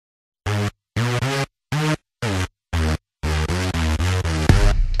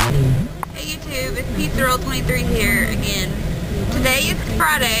it's PThrill23 here again. Today is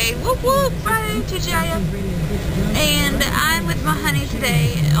Friday. Whoop whoop, Friday, TGIF. And I'm with my honey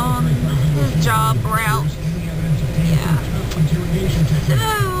today on his job route. Yeah.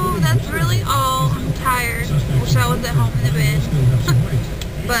 So, that's really all. I'm tired. Wish I was at home in the bed.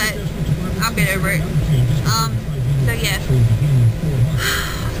 But, I'll get over it. So yeah.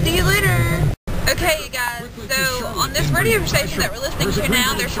 See you later. Okay, you guys, so on this radio station that we're listening to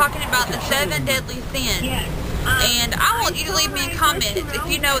now, they're talking about the 7 deadly sins. And I want you to leave me a comment if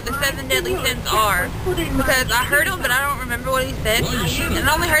you know what the 7 deadly sins are. Because I heard them, but I don't remember what he said. And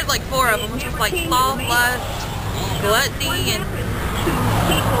I only heard like 4 of them, which was like sloth, lust, gluttony, and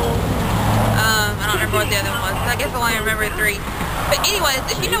I don't remember what the other one was. So I guess I only remember 3. But anyways,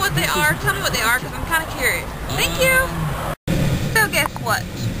 if you know what they are, tell me what they are, because I'm kind of curious. Thank you! So guess what?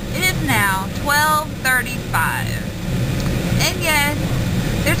 It is now 12:35. And yes,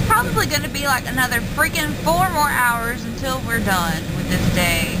 there's probably going to be like another freaking 4 more hours until we're done with this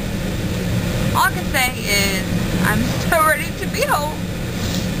day. All I can say is, I'm so ready to be home.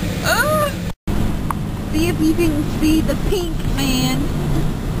 Oh! See if you can see the pink man.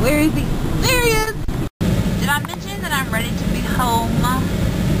 Where is he? There he is! Did I mention that I'm ready to be home?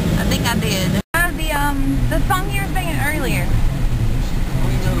 I think I did. The song you were singing earlier.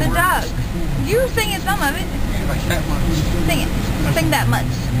 The dog. You were singing some of it. Sing it. Sing that much.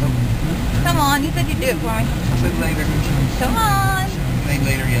 Come on, you said you'd do it for me. I said later. Come on. It ain't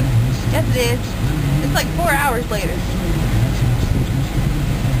later yet. Yes it is. It's like 4 hours later.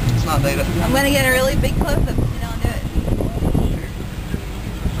 It's not later. I'm gonna get a really big close-up if you don't do it.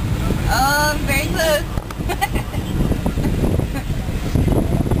 Oh, very close.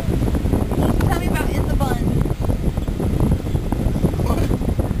 Tell me about In the Bun.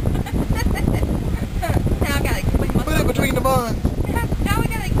 Now I gotta explain myself. Put it between the buns. Now we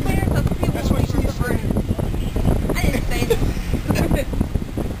gotta explain ourselves to people. That's what she said. I didn't say it.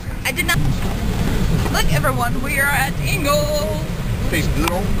 I did not. Look everyone, we are at Ingles. Tastes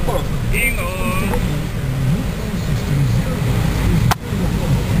good on pork. Ingles.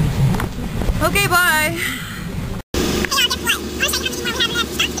 Okay, bye.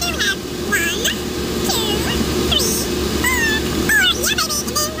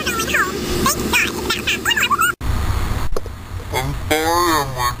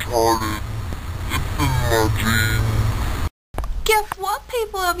 Guess what,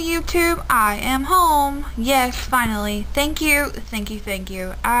 people of YouTube? I am home. Yes, finally. Thank you, thank you, thank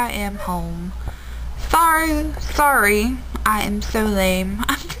you. I am home. Sorry. I am so lame.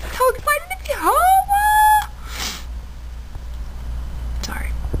 I'm so excited.